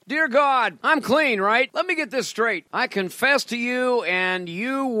Dear God, I'm clean, right? Let me get this straight. I confess to you, and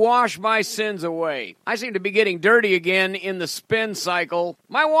you wash my sins away. I seem to be getting dirty again in the spin cycle.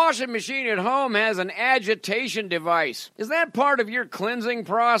 My washing machine at home has an agitation device. Is that part of your cleansing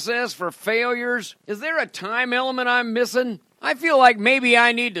process for failures? Is there a time element I'm missing? I feel like maybe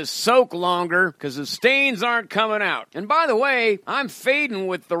I need to soak longer because the stains aren't coming out. And by the way, I'm fading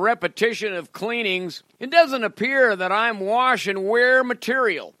with the repetition of cleanings. It doesn't appear that I'm wash and wear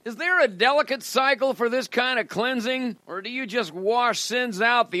material. Is there a delicate cycle for this kind of cleansing? Or do you just wash sins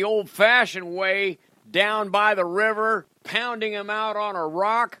out the old-fashioned way, down by the river, pounding them out on a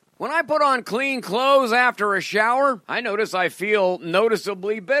rock? When I put on clean clothes after a shower, I notice I feel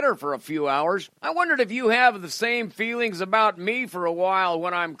noticeably better for a few hours. I wondered if you have the same feelings about me for a while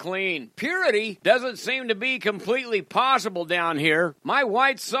when I'm clean. Purity doesn't seem to be completely possible down here. My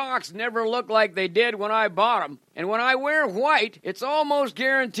white socks never look like they did when I bought them. And when I wear white, it's almost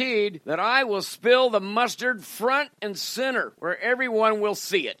guaranteed that I will spill the mustard front and center where everyone will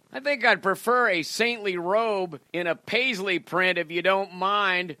see it. I think I'd prefer a saintly robe in a paisley print if you don't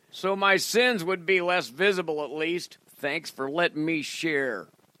mind, so my sins would be less visible at least. Thanks for letting me share.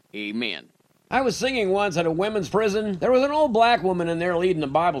 Amen. I was singing once at a women's prison. There was an old black woman in there leading a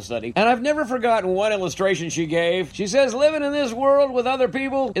Bible study, and I've never forgotten one illustration she gave. She says living in this world with other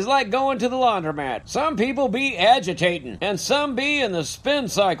people is like going to the laundromat. Some people be agitating, and some be in the spin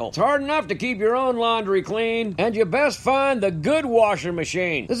cycle. It's hard enough to keep your own laundry clean, and you best find the good washing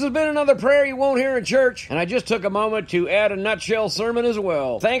machine. This has been another prayer you won't hear in church, and I just took a moment to add a nutshell sermon as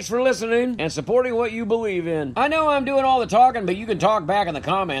well. Thanks for listening and supporting what you believe in. I know I'm doing all the talking, but you can talk back in the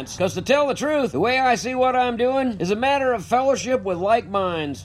comments, because to tell the truth, the way I see what I'm doing is a matter of fellowship with like minds.